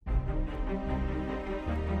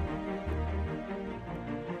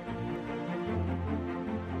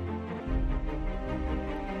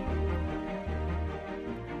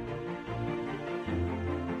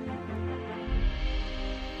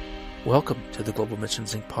Welcome to the Global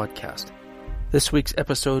Missions Inc. podcast. This week's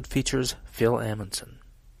episode features Phil Amundsen.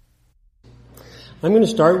 I'm going to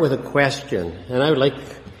start with a question, and I would like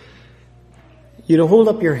you to hold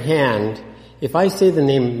up your hand if I say the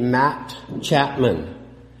name Matt Chapman,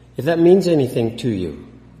 if that means anything to you.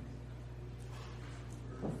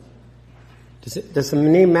 Does the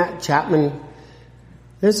name Matt Chapman?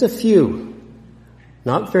 There's a few,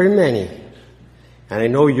 not very many, and I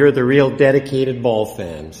know you're the real dedicated ball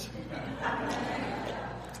fans.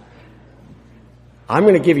 I'm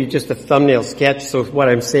going to give you just a thumbnail sketch, so what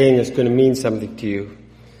I'm saying is going to mean something to you.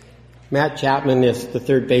 Matt Chapman is the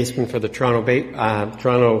third baseman for the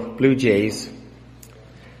Toronto Blue Jays.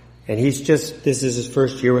 And this is his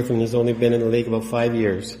first year with them. He's only been in the league about 5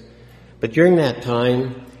 years. But during that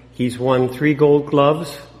time, he's won 3 Gold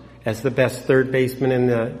Gloves as the best third baseman in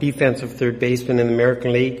the defensive third baseman in the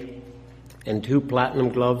American League, and 2 Platinum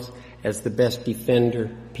Gloves as the best defender,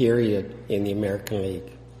 period, in the American League.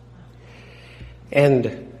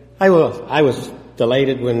 And I was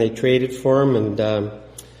delighted when they traded for him, and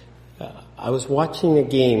I was watching a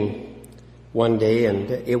game one day,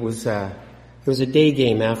 and it was a day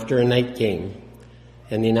game after a night game,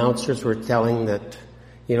 and the announcers were telling that,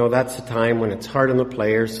 that's the time when it's hard on the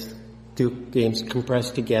players, 2 games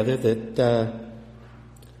compressed together, that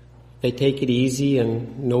they take it easy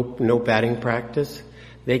and no batting practice.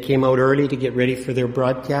 They came out early to get ready for their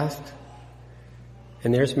broadcast.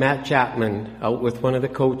 And there's Matt Chapman out with one of the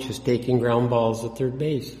coaches taking ground balls at third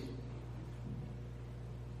base.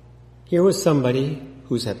 Here was somebody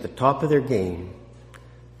who's at the top of their game,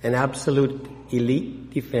 an absolute elite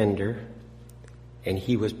defender, and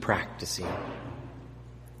he was practicing.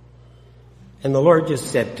 And the Lord just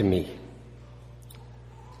said to me,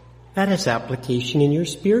 that has application in your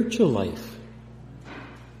spiritual life.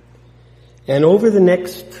 And over the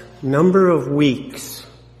next number of weeks,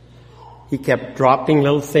 he kept dropping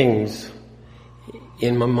little things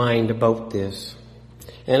in my mind about this.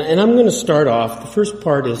 And I'm going to start off. The first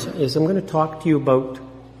part is I'm going to talk to you about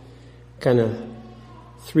kind of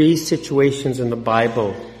 3 situations in the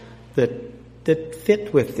Bible that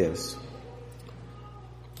fit with this.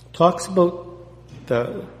 Talks about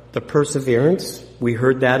the perseverance. We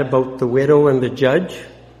heard that about the widow and the judge.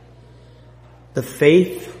 The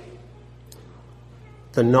faith.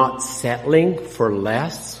 The not settling for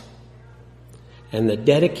less. And the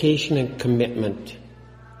dedication and commitment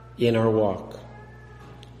in our walk.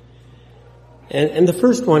 And the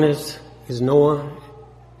first one is Noah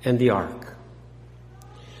and the ark.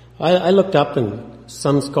 I looked up, and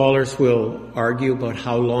some scholars will argue about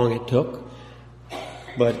how long it took,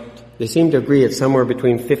 but they seem to agree it's somewhere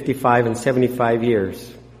between 55 and 75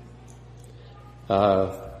 years.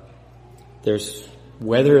 There's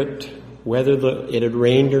whether it had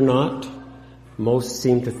rained or not. Most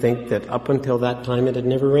seem to think that up until that time it had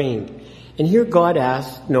never rained. And here God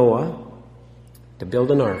asked Noah to build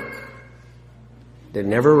an ark. It had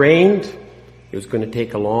never rained. It was going to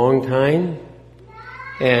take a long time.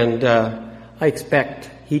 And I expect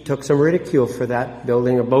he took some ridicule for that,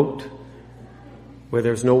 building a boat where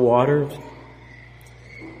there's no water.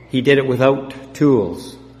 He did it without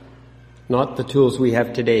tools, not the tools we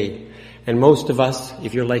have today. And most of us,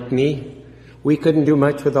 if you're like me, we couldn't do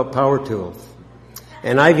much without power tools.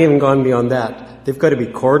 And I've even gone beyond that. They've got to be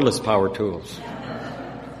cordless power tools.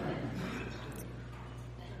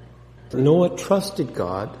 Noah trusted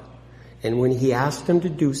God, and when he asked him to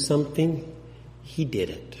do something, he did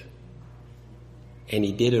it. And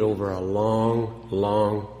he did it over a long,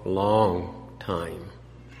 long, long time.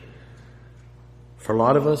 For a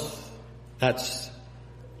lot of us, that's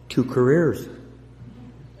 2 careers.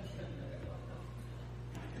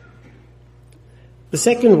 The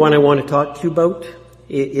second one I want to talk to you about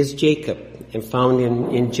is Jacob, and found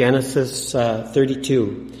in Genesis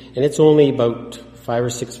 32. And it's only about 5 or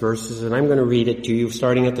 6 verses, and I'm going to read it to you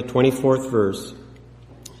starting at the 24th verse.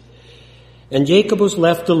 And Jacob was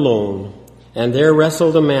left alone, and there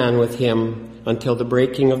wrestled a man with him until the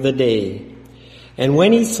breaking of the day. And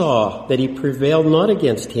when he saw that he prevailed not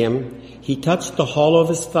against him, he touched the hollow of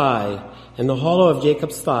his thigh, and the hollow of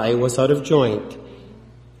Jacob's thigh was out of joint,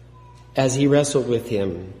 as he wrestled with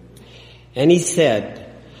him. And he said,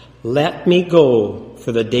 Let me go,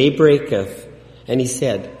 for the day breaketh. And he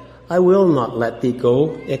said, I will not let thee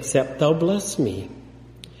go, except thou bless me.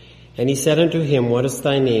 And he said unto him, What is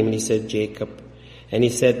thy name? And he said, Jacob. And he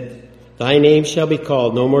said, Thy name shall be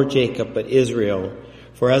called no more Jacob, but Israel.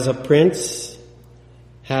 For as a prince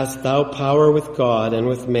hast thou power with God and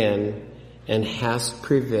with men, and hast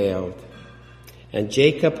prevailed. And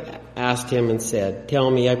Jacob asked him and said,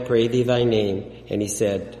 Tell me, I pray thee, thy name. And he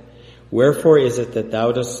said, Wherefore is it that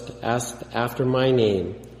thou dost ask after my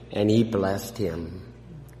name? And he blessed him.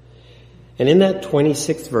 And in that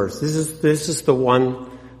 26th verse, this is the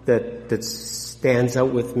one that stands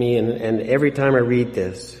out with me, and every time I read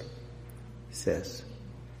this, it says,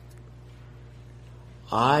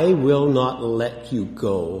 I will not let you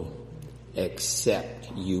go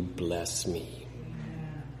except you bless me.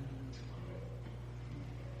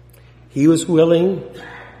 He was willing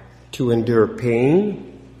to endure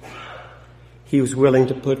pain. He was willing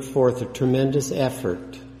to put forth a tremendous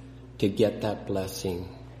effort to get that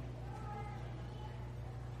blessing.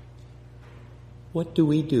 What do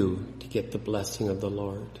we do to get the blessing of the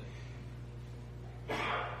Lord?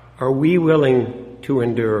 Are we willing to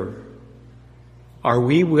endure? Are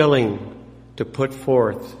we willing to put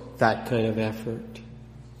forth that kind of effort?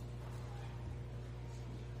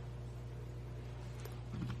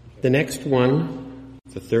 The next one,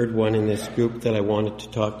 the third one in this group that I wanted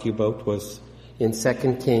to talk to you about, was in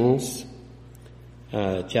 2 Kings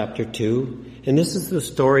chapter 2. And this is the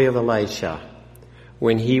story of Elisha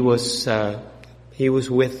when he was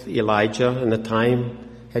with Elijah, and the time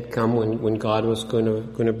had come when God was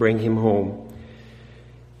going to bring him home.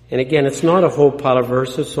 And again, it's not a whole pile of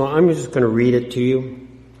verses, so I'm just going to read it to you.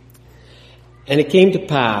 And it came to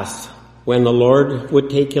pass, when the Lord would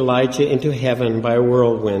take Elijah into heaven by a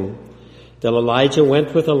whirlwind, that Elijah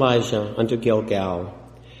went with Elijah unto Gilgal.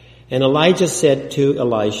 And Elijah said to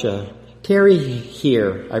Elisha, Tarry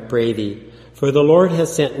here, I pray thee, for the Lord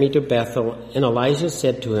has sent me to Bethel. And Elijah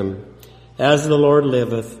said to him, As the Lord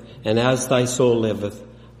liveth, and as thy soul liveth,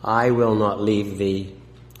 I will not leave thee.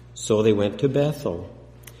 So they went to Bethel.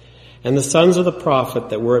 And the sons of the prophet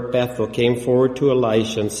that were at Bethel came forward to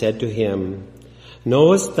Elisha and said to him,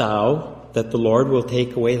 Knowest thou that the Lord will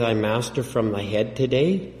take away thy master from thy head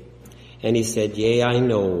today? And he said, Yea, I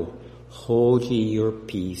know. Hold ye your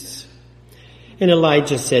peace. And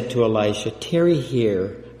Elijah said to Elisha, Tarry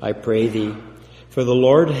here, I pray thee, for the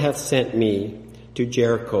Lord hath sent me to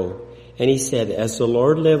Jericho. And he said, As the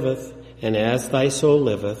Lord liveth, and as thy soul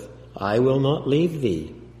liveth, I will not leave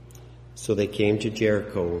thee. So they came to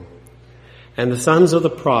Jericho. And the sons of the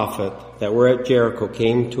prophet that were at Jericho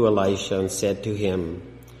came to Elisha and said to him,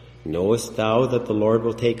 Knowest thou that the Lord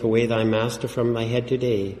will take away thy master from thy head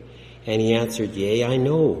today? And he answered, Yea, I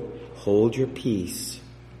know. Hold your peace.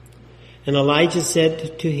 And Elijah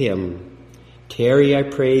said to him, Tarry, I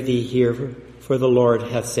pray thee here, for the Lord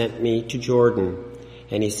hath sent me to Jordan.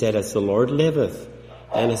 And he said, As the Lord liveth,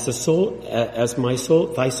 and as thy soul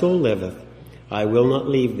liveth, I will not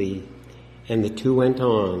leave thee. And the two went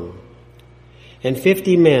on. And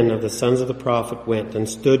 50 men of the sons of the prophet went and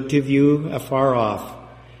stood to view afar off,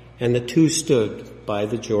 and the two stood by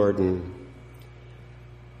the Jordan.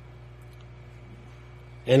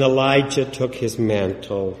 And Elijah took his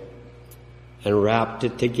mantle and wrapped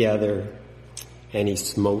it together, and he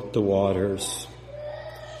smote the waters.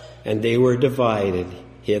 And they were divided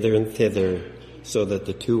hither and thither, so that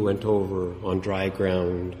the two went over on dry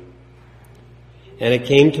ground. And it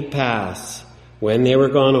came to pass, when they were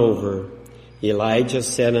gone over, Elijah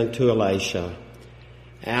said unto Elisha,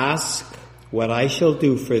 Ask what I shall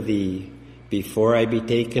do for thee before I be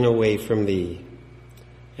taken away from thee.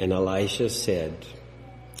 And Elisha said,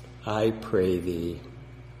 I pray thee,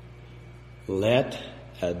 let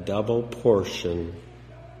a double portion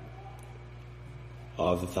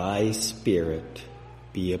of thy spirit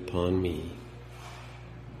be upon me.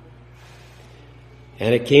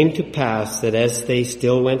 And it came to pass that as they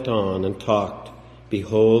still went on and talked,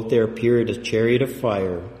 behold, there appeared a chariot of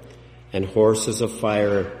fire and horses of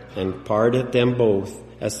fire, and parted them both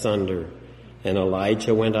asunder. And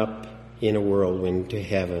Elijah went up in a whirlwind to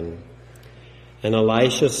heaven. And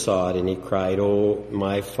Elisha saw it, and he cried, O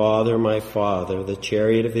my father, the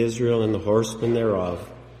chariot of Israel and the horsemen thereof.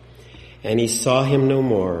 And he saw him no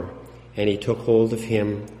more, and he took hold of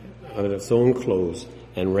him of his own clothes,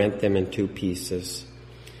 and rent them in two pieces.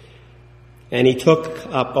 And he took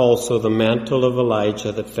up also the mantle of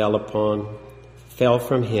Elijah that fell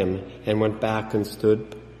from him, and went back and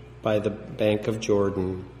stood by the bank of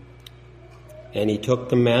Jordan. And he took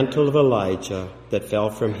the mantle of Elijah that fell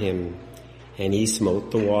from him, and he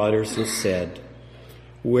smote the waters and said,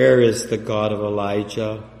 Where is the God of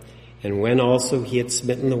Elijah? And when also he had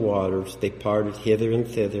smitten the waters, they parted hither and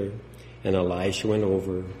thither, and Elisha went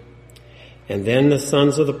over. And then the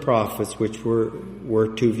sons of the prophets which were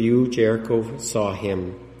to view Jericho saw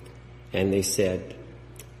him, and they said,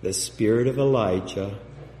 The spirit of Elijah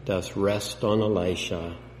does rest on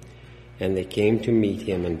Elisha. And they came to meet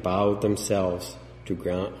him and bowed themselves to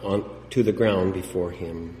the ground before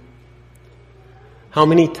him. How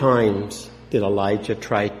many times did Elijah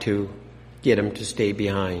try to get him to stay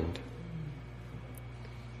behind?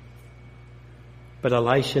 But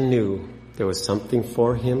Elisha knew there was something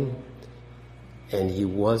for him, and he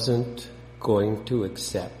wasn't going to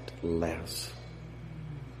accept less.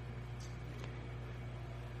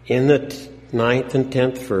 In the 9th and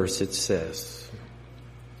 10th verse it says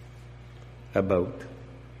about,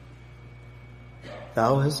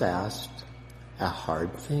 thou hast asked a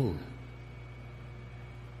hard thing.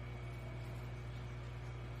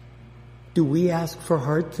 Do we ask for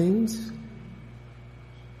hard things?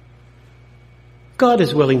 God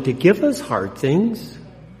is willing to give us hard things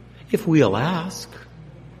if we'll ask.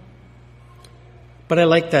 But I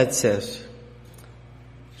like that it says,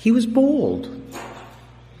 he was bold.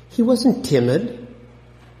 He wasn't timid.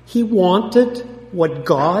 He wanted what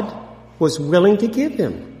God was willing to give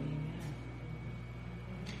him.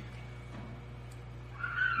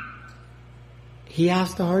 He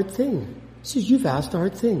asked a hard thing. He says, you've asked a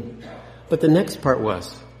hard thing. But the next part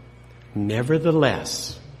was,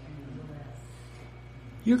 nevertheless,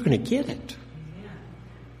 you're going to get it.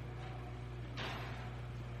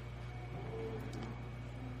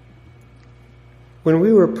 When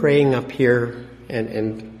we were praying up here,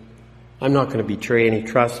 and I'm not going to betray any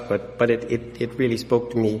trust, but it really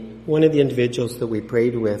spoke to me. One of the individuals that we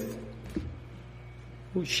prayed with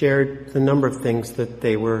who shared the number of things that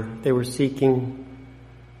they were seeking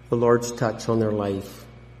the Lord's touch on their life.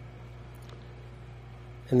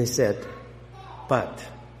 And they said, but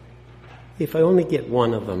if I only get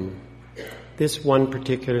one of them, this one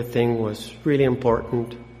particular thing was really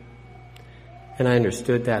important. And I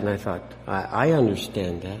understood that, and I thought, I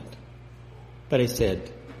understand that. But I said,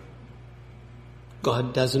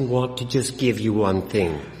 God doesn't want to just give you one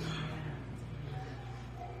thing.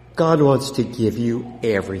 God wants to give you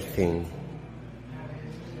everything.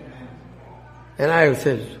 And I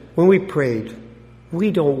said, when we prayed,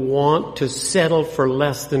 we don't want to settle for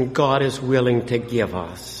less than God is willing to give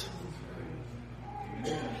us.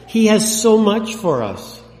 He has so much for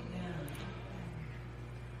us.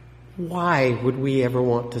 Why would we ever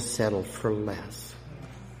want to settle for less?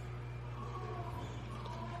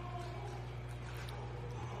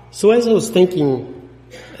 So as I was thinking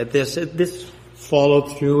at this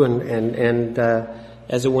followed through and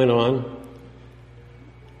as it went on,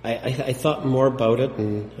 I thought more about it,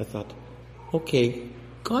 and I thought, okay,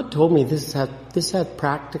 God told me this had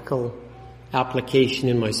practical application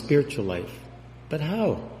in my spiritual life. But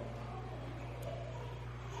how?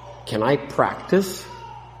 Can I practice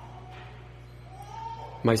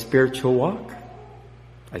my spiritual walk?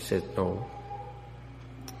 I said, no.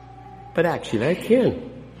 But actually I can.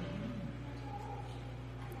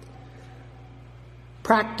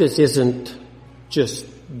 Practice isn't just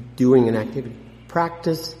doing an activity.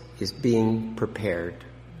 Practice is being prepared.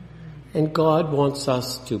 And God wants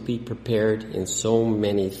us to be prepared in so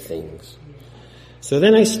many things. So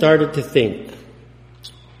then I started to think,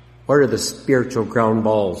 what are the spiritual ground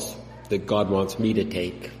balls that God wants me to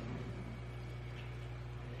take?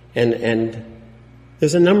 And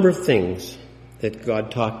there's a number of things that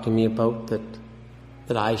God talked to me about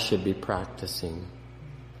that I should be practicing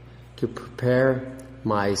to prepare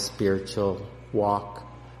my spiritual walk,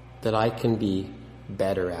 that I can be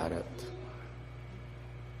better at it.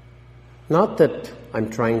 Not that I'm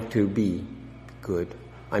trying to be good.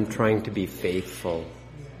 I'm trying to be faithful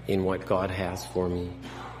in what God has for me.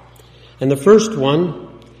 And the first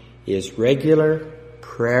one is regular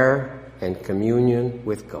prayer and communion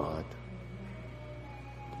with God.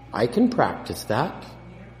 I can practice that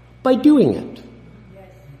by doing it.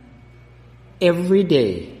 Every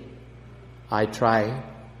day I try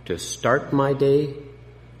to start my day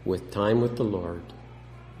with time with the Lord.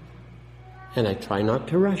 And I try not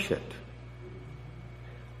to rush it.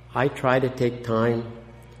 I try to take time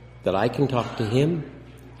that I can talk to Him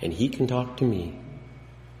and He can talk to me.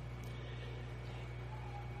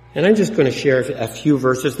 And I'm just going to share a few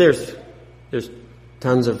verses. There's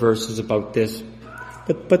tons of verses about this.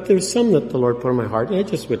 But there's some that the Lord put on my heart. And I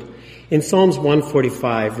just would. In Psalms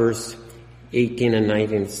 145, verse 18 and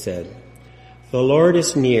 19 it said, the Lord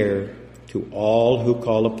is near to all who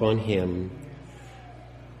call upon Him.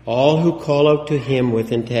 All who call out to Him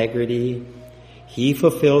with integrity. He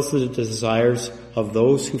fulfills the desires of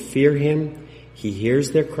those who fear Him. He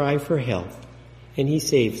hears their cry for help, and He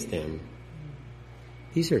saves them.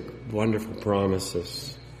 These are wonderful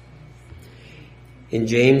promises. In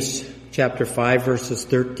James chapter 5, verses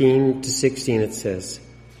 13 to 16, it says,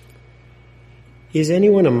 Is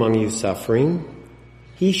anyone among you suffering?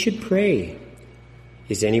 He should pray.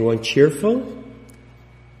 Is anyone cheerful?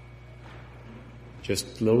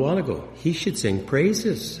 Just a little while ago, he should sing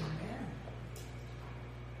praises.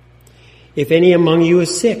 If any among you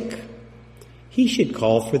is sick, he should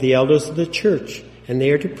call for the elders of the church, and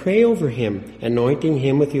they are to pray over him, anointing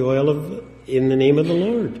him with the oil in the name of the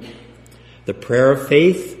Lord. The prayer of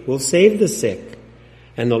faith will save the sick,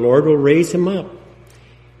 and the Lord will raise him up.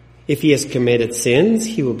 If he has committed sins,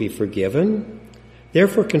 he will be forgiven.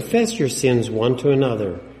 Therefore confess your sins one to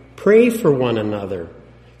another. Pray for one another,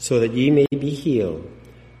 so that ye may be healed.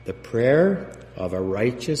 The prayer of a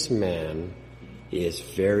righteous man is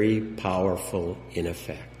very powerful in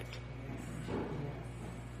effect.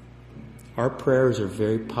 Our prayers are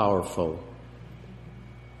very powerful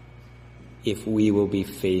if we will be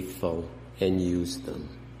faithful and use them.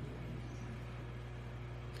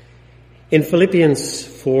 In Philippians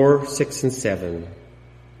 4, 6, and 7,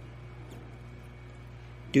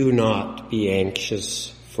 do not be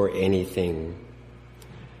anxious for anything,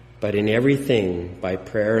 but in everything, by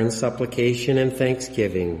prayer and supplication and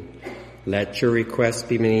thanksgiving, let your requests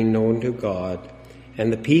be made known to God,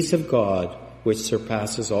 and the peace of God, which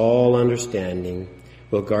surpasses all understanding,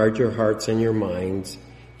 will guard your hearts and your minds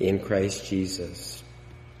in Christ Jesus.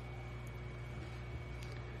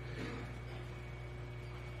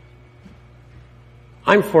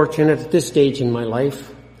 I'm fortunate at this stage in my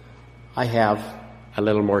life, I have a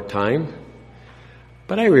little more time.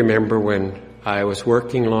 But I remember when I was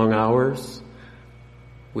working long hours,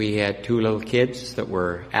 we had 2 little kids that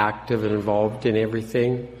were active and involved in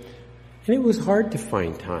everything, and it was hard to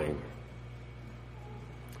find time.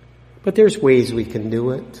 But there's ways we can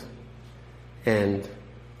do it, and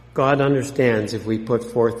God understands if we put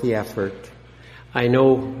forth the effort. I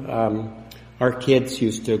know our kids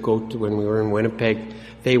used to go to, when we were in Winnipeg,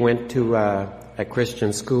 they went to a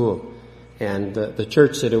Christian school, and the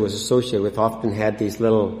church that it was associated with often had these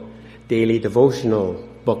little daily devotional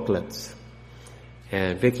booklets.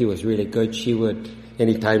 And Vicky was really good. She would,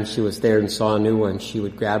 anytime she was there and saw a new one, she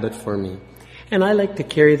would grab it for me. And I like to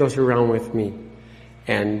carry those around with me.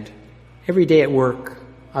 And every day at work,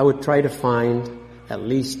 I would try to find at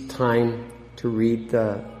least time to read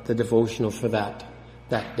the devotional for that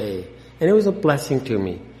day. And it was a blessing to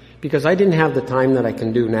me, because I didn't have the time that I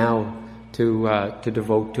can do now to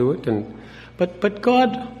devote to it. But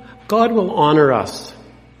God will honor us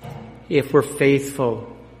if we're faithful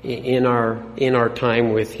in our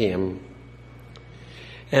time with Him.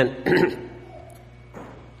 And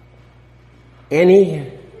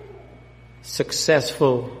any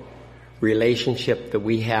successful relationship that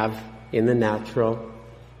we have in the natural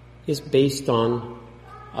is based on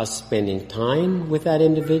us spending time with that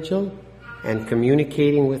individual and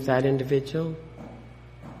communicating with that individual.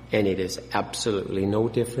 And it is absolutely no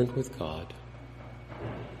different with God.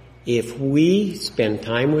 If we spend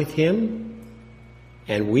time with Him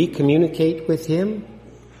and we communicate with Him,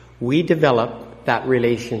 we develop that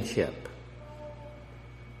relationship.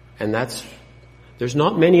 And there's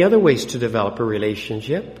not many other ways to develop a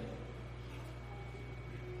relationship.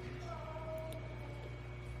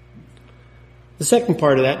 The second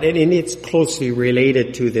part of that, and it's closely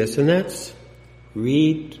related to this, and that's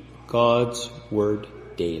read God's Word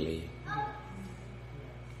daily.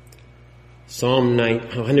 Psalm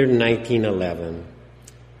 119:11.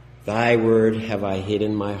 Thy word have I hid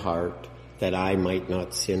in my heart, that I might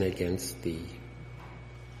not sin against thee.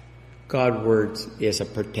 God's word is a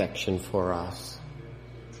protection for us.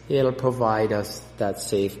 It'll provide us that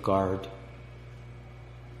safeguard.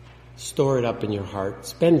 Store it up in your heart.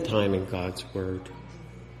 Spend time in God's word.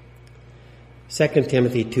 2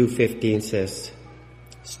 Timothy 2:15 says,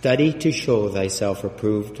 study to show thyself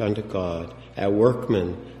approved unto God, a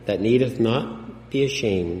workman that needeth not be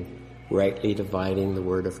ashamed, rightly dividing the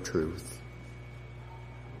word of truth.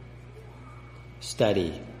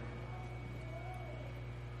 Study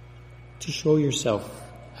to show yourself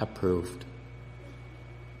approved.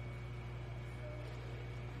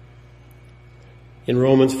 In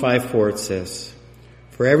Romans 5:4 it says,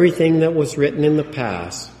 for everything that was written in the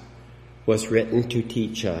past was written to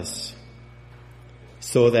teach us,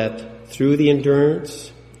 so that through the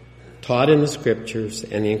endurance taught in the Scriptures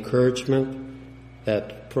and the encouragement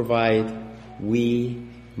that provide, we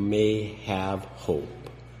may have hope.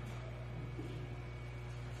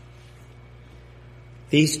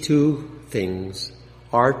 These two things,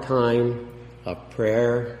 our time of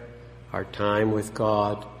prayer, our time with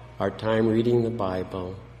God, our time reading the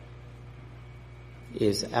Bible,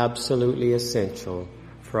 is absolutely essential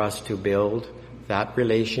for us to build that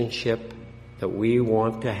relationship that we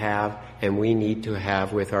want to have and we need to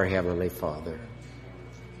have with our Heavenly Father.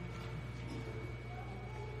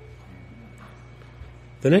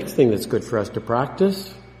 The next thing that's good for us to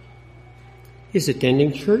practice is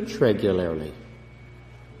attending church regularly.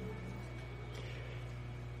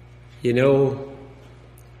 You know,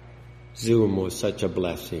 Zoom was such a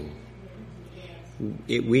blessing.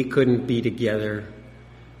 We couldn't be together,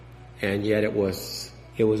 and yet it was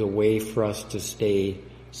a way for us to stay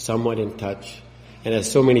somewhat in touch. And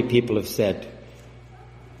as so many people have said,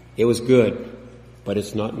 it was good, but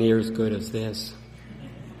it's not near as good as this.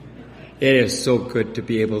 It is so good to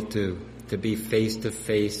be able to be face to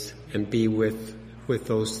face and be with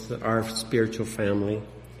those, our spiritual family.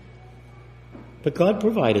 But God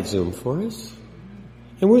provided Zoom for us,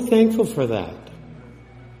 and we're thankful for that.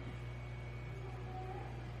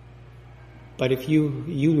 But if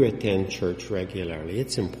you attend church regularly,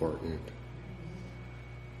 it's important.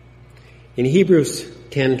 In Hebrews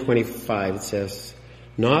 10:25 it says,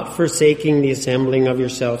 "Not forsaking the assembling of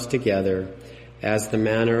yourselves together, as the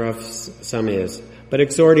manner of some is, but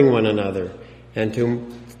exhorting one another, and so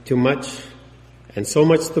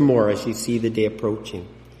much the more as you see the day approaching."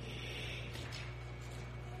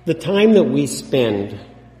 The time that we spend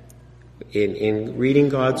in reading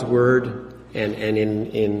God's Word and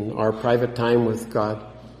in our private time with God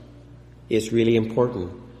is really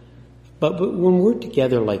important. But when we're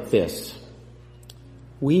together like this,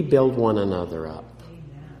 we build one another up.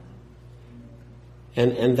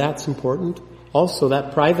 And that's important. Also,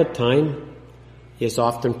 that private time is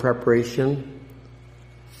often preparation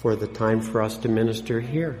for the time for us to minister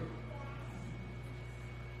here.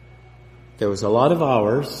 There was a lot of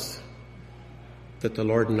hours that the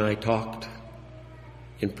Lord and I talked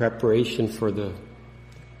in preparation for the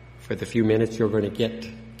few minutes you're going to get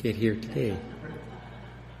here today.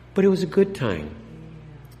 But it was a good time.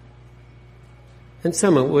 And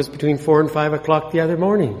some of it was between 4 and 5 o'clock the other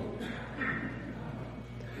morning.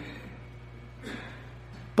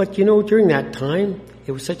 But you know, during that time,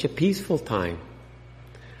 it was such a peaceful time.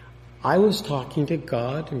 I was talking to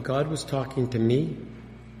God, and God was talking to me.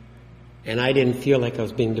 And I didn't feel like I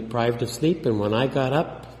was being deprived of sleep. And when I got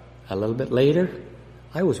up a little bit later,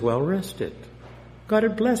 I was well rested. God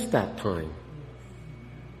had blessed that time.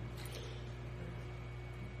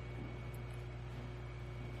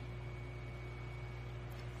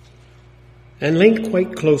 And linked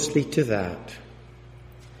quite closely to that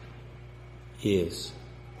is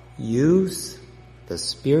use the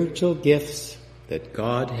spiritual gifts that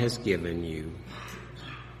God has given you.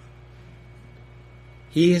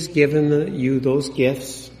 He has given you those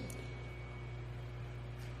gifts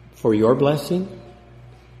for your blessing,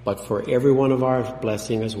 but for every one of our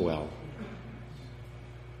blessing as well.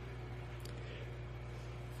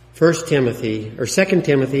 2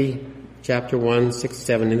 Timothy chapter 1, 6,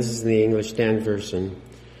 7, and this is in the English Standard Version.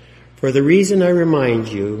 "For the reason I remind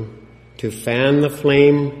you to fan the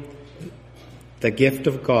flame, the gift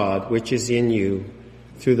of God which is in you,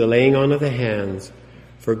 through the laying on of the hands.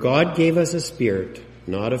 For God gave us a spirit,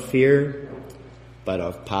 not of fear, but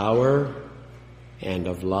of power and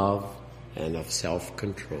of love and of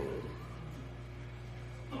self-control."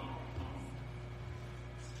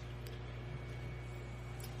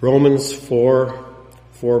 Romans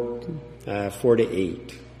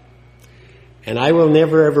 4:4-8. And I will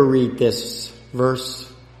never ever read this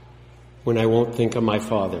verse when I won't think of my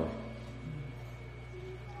Father.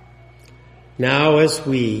 "Now as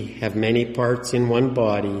we have many parts in one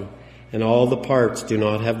body, and all the parts do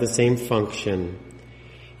not have the same function,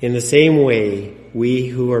 in the same way we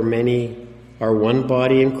who are many are one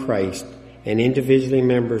body in Christ, and individually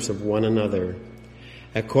members of one another.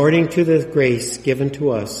 According to the grace given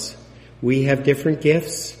to us, we have different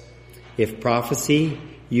gifts. If prophecy,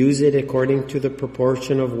 use it according to the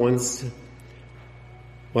proportion of one's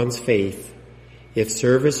faith. If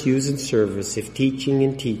service, use in service. If teaching,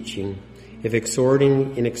 in teaching. If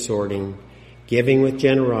exhorting, in exhorting. Giving with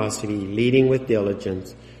generosity, leading with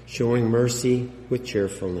diligence, showing mercy with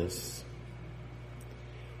cheerfulness."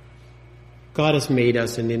 God has made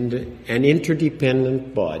us an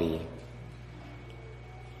interdependent body.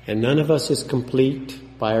 And none of us is complete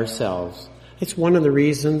by ourselves. It's one of the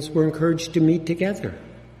reasons we're encouraged to meet together,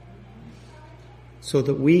 so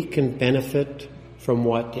that we can benefit from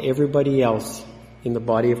what everybody else in the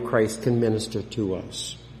body of Christ can minister to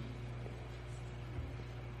us.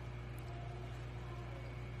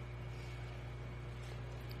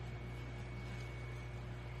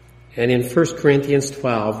 And in 1 Corinthians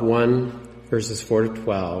 12:1, verses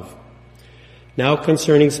 4-12, "Now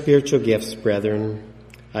concerning spiritual gifts, brethren,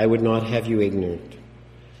 I would not have you ignorant.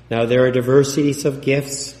 Now there are diversities of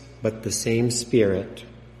gifts, but the same Spirit.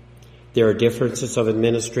 There are differences of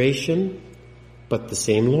administration, but the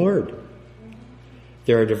same Lord.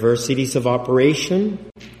 There are diversities of operation,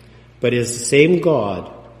 but it is the same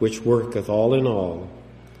God which worketh all in all.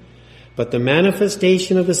 But the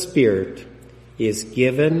manifestation of the Spirit is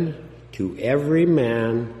given to every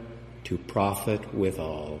man to profit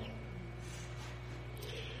withal.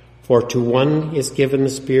 For to one is given the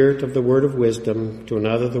Spirit of the word of wisdom, to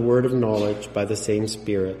another the word of knowledge by the same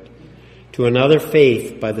Spirit, to another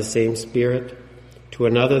faith by the same Spirit, to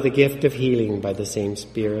another the gift of healing by the same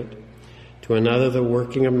Spirit, to another the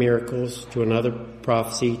working of miracles, to another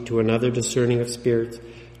prophecy, to another discerning of spirits,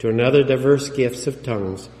 to another diverse gifts of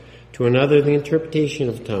tongues, to another the interpretation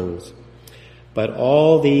of tongues. But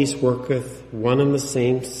all these worketh one and the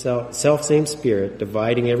same self-same Spirit,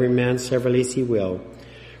 dividing every man severally as he will.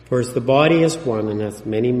 For as the body is one and hath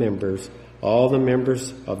many members, all the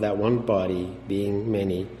members of that one body, being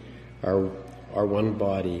many, are one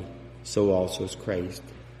body, so also is Christ.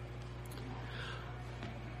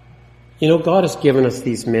 You know, God has given us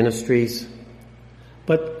these ministries,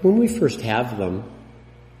 but when we first have them,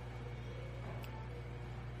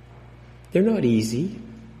 they're not easy.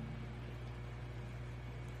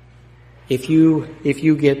 If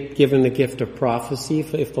you get given the gift of prophecy,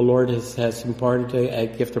 if the Lord has imparted a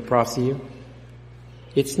gift of prophecy,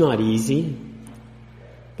 it's not easy.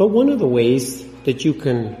 But one of the ways that you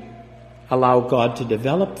can allow God to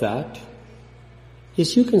develop that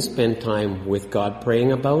is you can spend time with God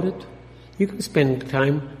praying about it. You can spend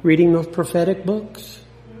time reading those prophetic books.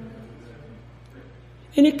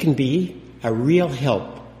 And it can be a real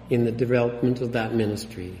help in the development of that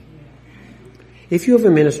ministry. If you have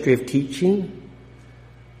a ministry of teaching,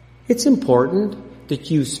 it's important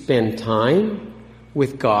that you spend time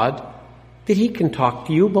with God, that He can talk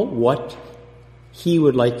to you about what He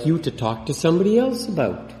would like you to talk to somebody else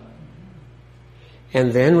about.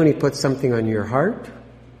 And then when He puts something on your heart,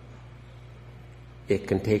 it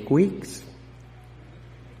can take weeks.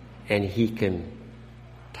 And He can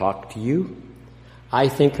talk to you. I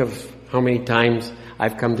think of how many times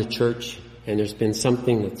I've come to church and there's been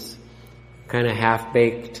something that's kind of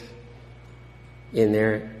half-baked in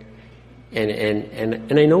there,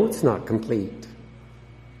 and I know it's not complete.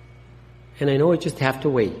 And I know I just have to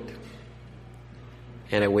wait.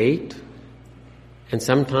 And I wait, and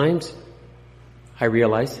sometimes I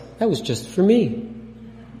realize that was just for me.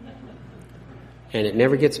 And it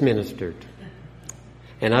never gets ministered.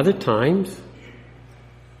 And other times,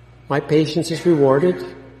 my patience is rewarded,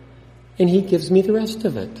 and He gives me the rest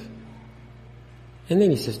of it. And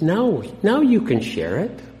then He says, now you can share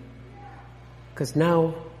it, because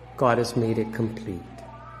now God has made it complete.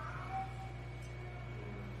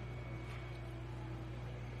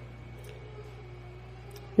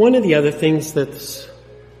 One of the other things that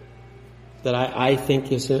I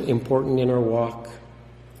think is important in our walk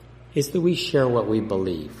is that we share what we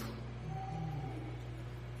believe.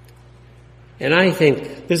 And I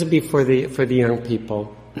think this will be for the young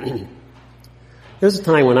people. There was a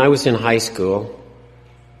time when I was in high school,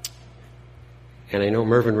 and I know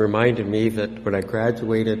Mervyn reminded me that when I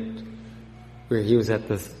graduated, where he was at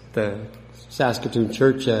the Saskatoon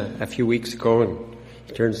church a few weeks ago, and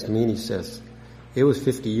he turns to me and he says, "It was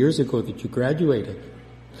 50 years ago that you graduated."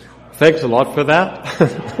 Thanks a lot for that.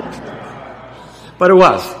 But it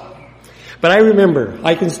was. But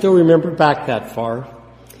I can still remember back that far.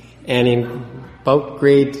 And in about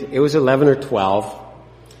grade, it was 11 or 12,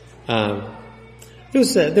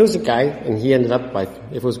 there was a guy, and he ended up,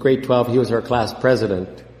 if it was grade 12, he was our class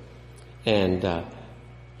president. And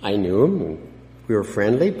I knew him, and we were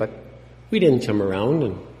friendly, but we didn't chum around.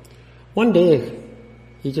 And one day,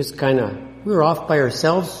 he just we were off by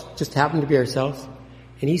ourselves, just happened to be ourselves,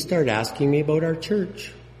 and he started asking me about our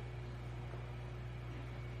church.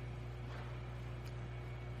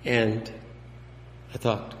 And I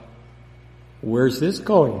thought, where's this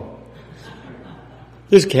going?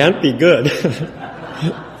 This can't be good.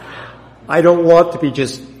 I don't want to be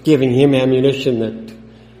just giving him ammunition that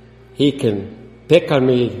he can pick on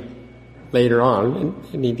me later on,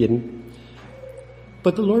 and he didn't.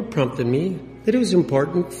 But the Lord prompted me that it was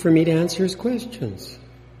important for me to answer his questions.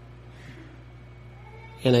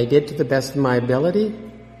 And I did to the best of my ability,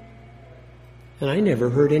 and I never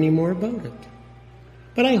heard any more about it.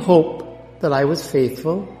 But I hope that I was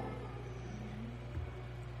faithful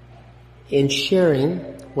in sharing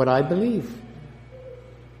what I believe.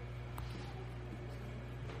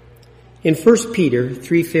 In 1 Peter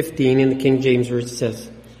 3:15 in the King James Version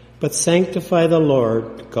says, "But sanctify the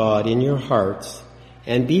Lord God in your hearts,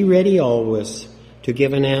 and be ready always to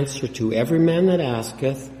give an answer to every man that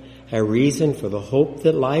asketh a reason for the hope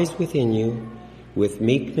that lies within you, with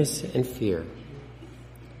meekness and fear."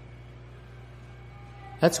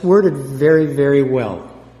 That's worded very, very well.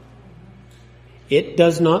 It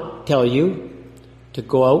does not tell you to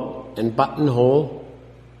go out and buttonhole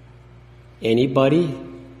anybody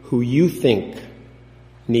who you think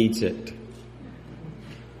needs it.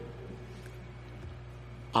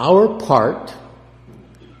 Our part,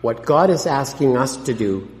 what God is asking us to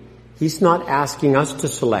do, He's not asking us to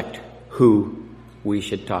select who we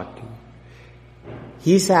should talk to.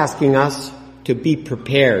 He's asking us to be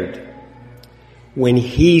prepared when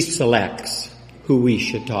He selects who we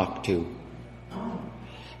should talk to.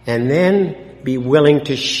 And then be willing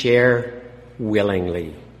to share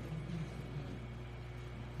willingly.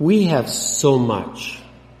 We have so much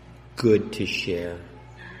good to share.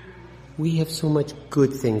 We have so much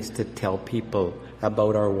good things to tell people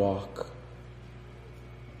about our walk.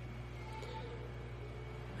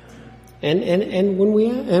 And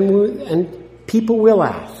people will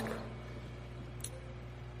ask.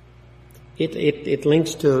 It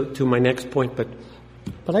links to my next point, but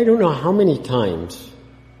I don't know how many times.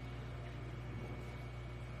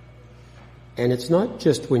 And it's not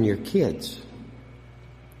just when you're kids.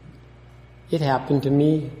 It happened to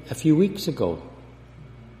me a few weeks ago.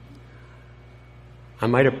 I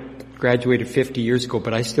might have graduated 50 years ago,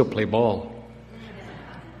 but I still play ball.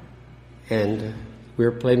 And we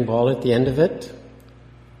were playing ball at the end of it.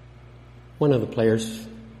 One of the players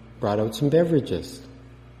brought out some beverages.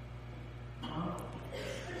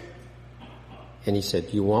 And he said,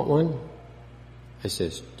 "Do you want one?" I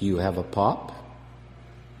says, "Do you have a pop?"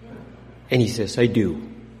 And he says, "I do."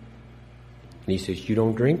 And he says, "You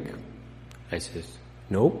don't drink?" I says,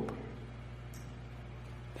 "Nope."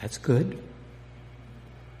 That's good.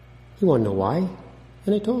 You want to know why?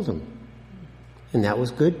 And I told him. And that was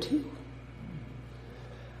good too.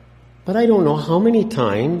 But I don't know how many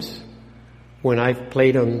times when I've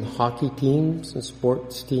played on hockey teams and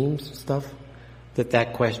sports teams and stuff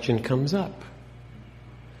that question comes up.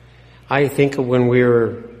 I think of when we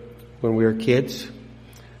were kids,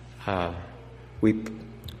 I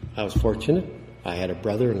was fortunate. I had a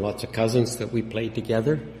brother and lots of cousins that we played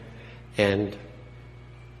together, and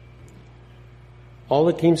all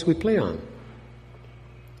the teams we play on.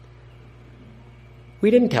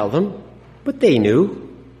 We didn't tell them, but they knew.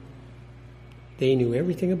 They knew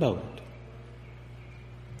everything about it.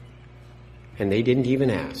 And they didn't even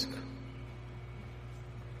ask.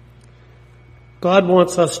 God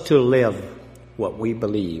wants us to live what we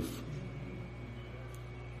believe.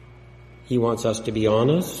 He wants us to be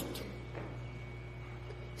honest.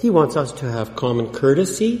 He wants us to have common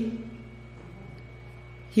courtesy.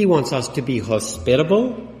 He wants us to be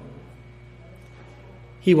hospitable.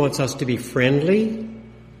 He wants us to be friendly.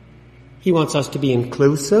 He wants us to be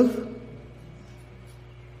inclusive.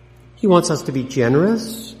 He wants us to be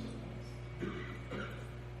generous.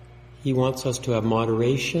 He wants us to have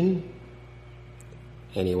moderation.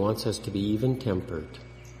 And He wants us to be even-tempered.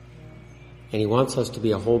 And He wants us to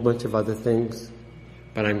be a whole bunch of other things.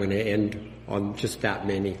 But I'm going to end on just that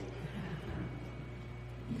many.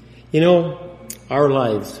 You know, our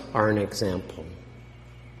lives are an example.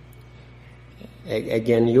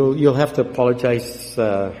 Again, you'll have to apologize,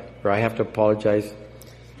 or I have to apologize.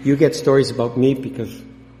 You get stories about me because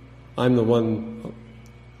I'm the one,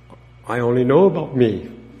 I only know about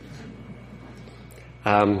me.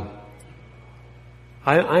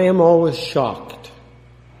 I am always shocked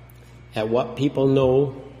at what people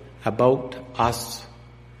know about us,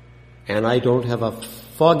 and I don't have a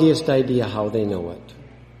foggiest idea how they know it.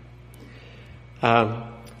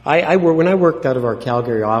 When I worked out of our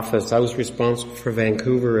Calgary office, I was responsible for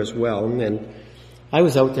Vancouver as well, and I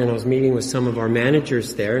was out there and I was meeting with some of our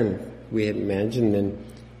managers there, and we had managed, and then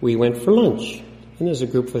we went for lunch. And there's a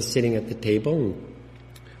group of us sitting at the table, and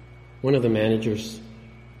one of the managers,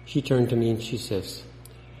 she turned to me and she says,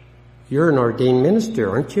 "You're an ordained minister,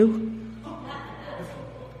 aren't you?"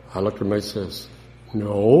 I looked at him and I says,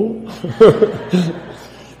 "No."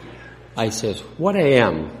 I says, "What I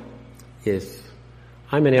am is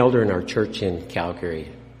I'm an elder in our church in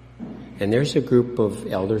Calgary. And there's a group of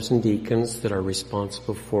elders and deacons that are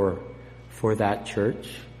responsible for that church.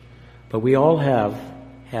 But we all have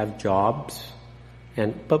jobs,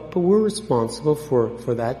 but we're responsible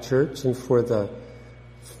for that church and for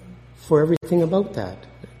everything about that."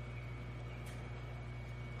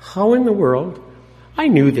 How in the world? I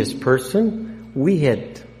knew this person. We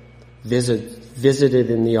had visited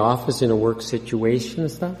in the office in a work situation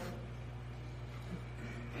and stuff.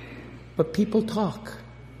 But people talk.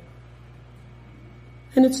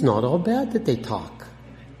 And it's not all bad that they talk.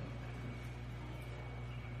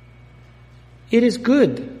 It is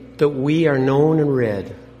good that we are known and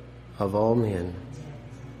read of all men.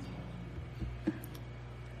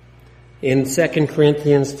 In 2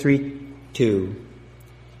 Corinthians 3:2,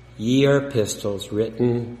 ye are epistles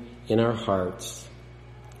written in our hearts,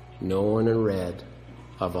 known and read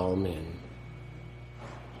of all men.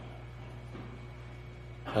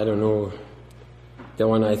 I don't know, the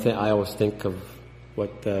one I always think of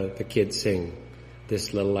what the kids sing,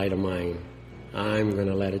 this little light of mine, I'm going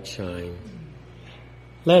to let it shine.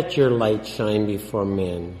 Let your light shine before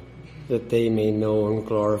men, that they may know and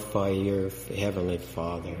glorify your heavenly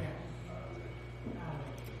Father.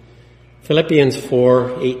 Philippians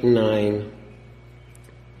 4:8 and 9.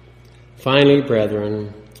 Finally,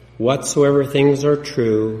 brethren, whatsoever things are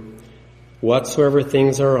true, whatsoever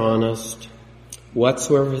things are honest,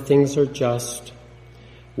 whatsoever things are just,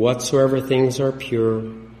 whatsoever things are pure,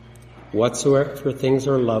 whatsoever things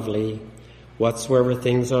are lovely, whatsoever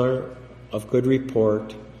things are of good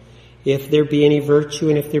report, if there be any virtue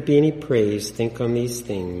and if there be any praise, think on these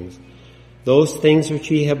things. Those things which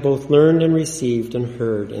ye have both learned and received and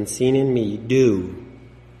heard and seen in me, do.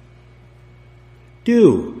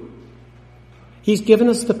 Do. He's given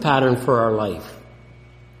us the pattern for our life.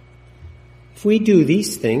 If we do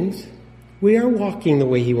these things, we are walking the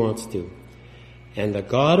way he wants to. And the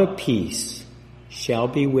God of peace shall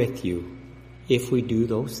be with you if we do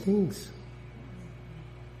those things.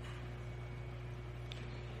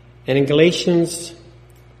 And in Galatians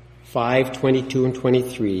 5:22 and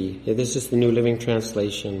 23, this is the New Living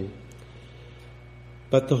Translation.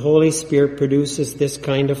 But the Holy Spirit produces this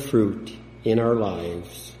kind of fruit in our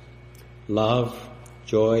lives: love,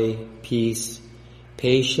 joy, peace,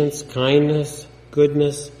 patience, kindness,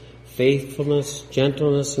 goodness, faithfulness,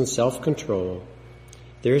 gentleness, and self-control.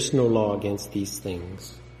 There is no law against these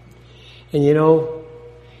things. And you know,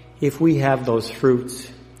 if we have those fruits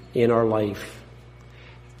in our life,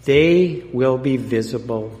 they will be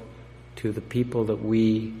visible to the people that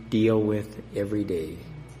we deal with every day.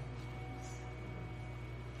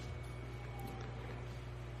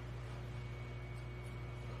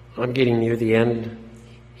 I'm getting near the end.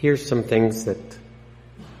 Here's some things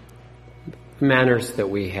manners that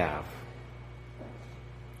we have.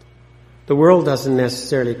 The world doesn't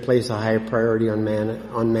necessarily place a high priority on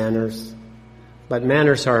manners, but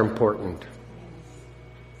manners are important.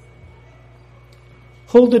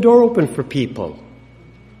 Hold the door open for people.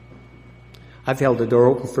 I've held the door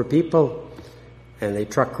open for people, and they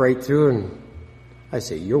truck right through, and I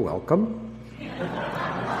say, "You're welcome."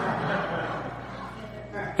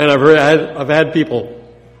 And I've had people,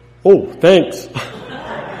 "Oh, thanks."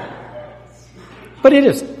 But it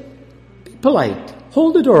is, be polite.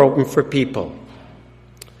 Hold the door open for people.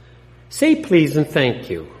 Say please and thank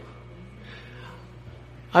you.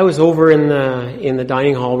 I was over in the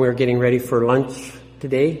dining hall. We were getting ready for lunch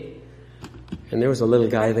today, and there was a little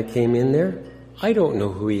guy that came in there. I don't know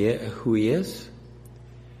who he is,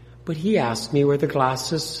 but he asked me where the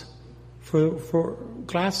glasses for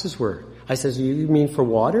glasses were. I says, "You mean for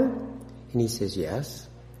water?" And he says, "Yes."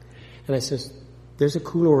 And I says, "There's a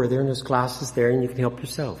cooler over there and there's glasses there and you can help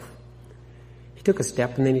yourself." He took a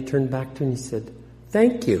step and then he turned back to me and he said,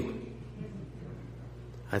 "Thank you."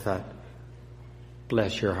 I thought,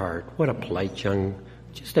 bless your heart. What a polite young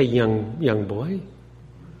boy.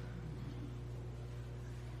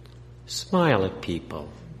 Smile at people.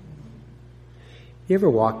 You ever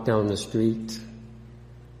walk down the street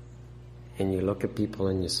and you look at people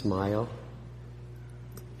and you smile?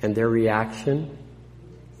 And their reaction,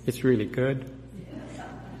 it's really good.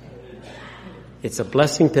 It's a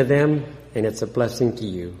blessing to them and it's a blessing to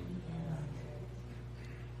you.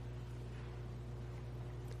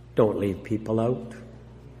 Don't leave people out.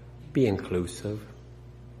 Be inclusive.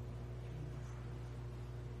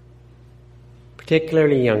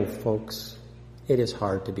 Particularly young folks, it is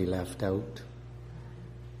hard to be left out.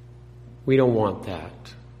 We don't want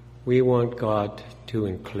that. We want God to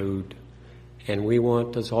include, and we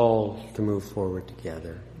want us all to move forward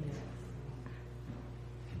together.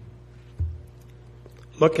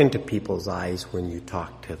 Look into people's eyes when you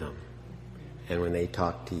talk to them and when they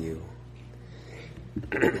talk to you.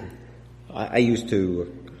 I used to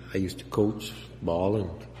coach ball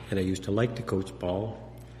and I used to like to coach ball,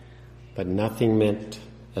 but nothing meant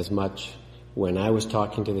as much when I was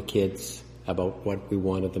talking to the kids about what we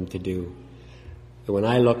wanted them to do. When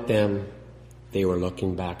I looked them, they were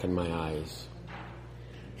looking back in my eyes.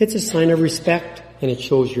 It's a sign of respect and it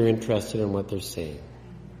shows you're interested in what they're saying.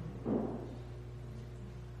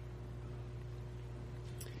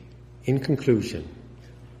 In conclusion,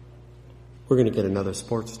 we're going to get another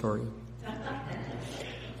sports story.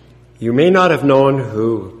 You may not have known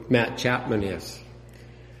who Matt Chapman is,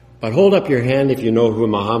 but hold up your hand if you know who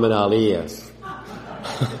Muhammad Ali is.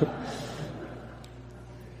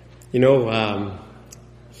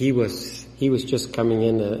 He was just coming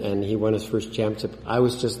in and he won his first championship. I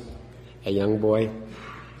was just a young boy.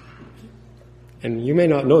 And you may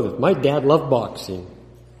not know that my dad loved boxing.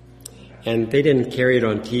 And they didn't carry it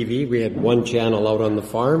on TV. We had one channel out on the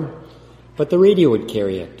farm, but the radio would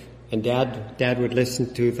carry it. And Dad would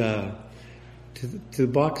listen to the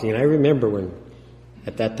boxing. And I remember when,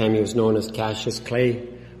 at that time he was known as Cassius Clay,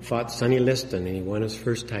 fought Sonny Liston and he won his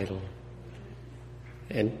first title.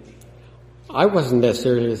 And I wasn't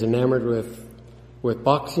necessarily as enamored with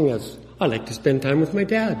boxing as I like to spend time with my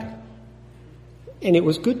dad. And it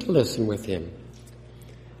was good to listen with him.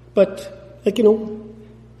 But,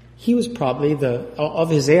 he was probably of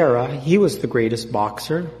his era, he was the greatest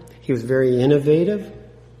boxer. He was very innovative.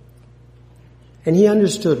 And he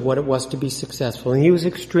understood what it was to be successful. And he was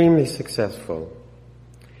extremely successful.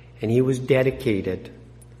 And he was dedicated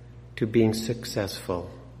to being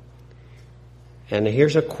successful. And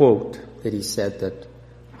here's a quote that he said that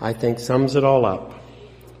I think sums it all up.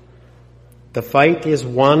 The fight is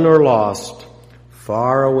won or lost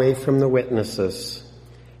far away from the witnesses,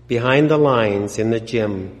 behind the lines in the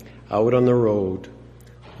gym, out on the road,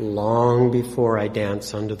 long before I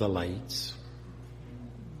dance under the lights.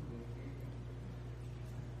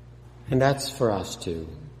 And that's for us too.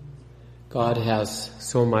 God has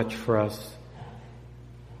so much for us,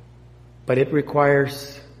 but it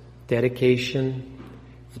requires dedication,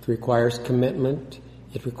 it requires commitment,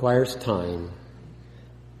 it requires time.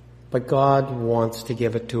 But God wants to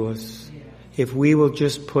give it to us if we will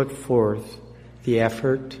just put forth the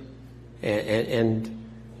effort and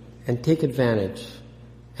take advantage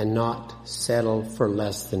and not settle for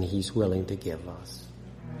less than He's willing to give us.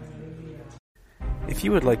 If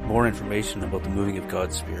you would like more information about the moving of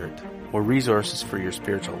God's Spirit or resources for your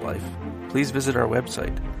spiritual life, please visit our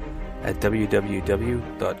website at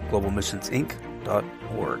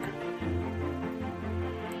www.globalmissionsinc.org.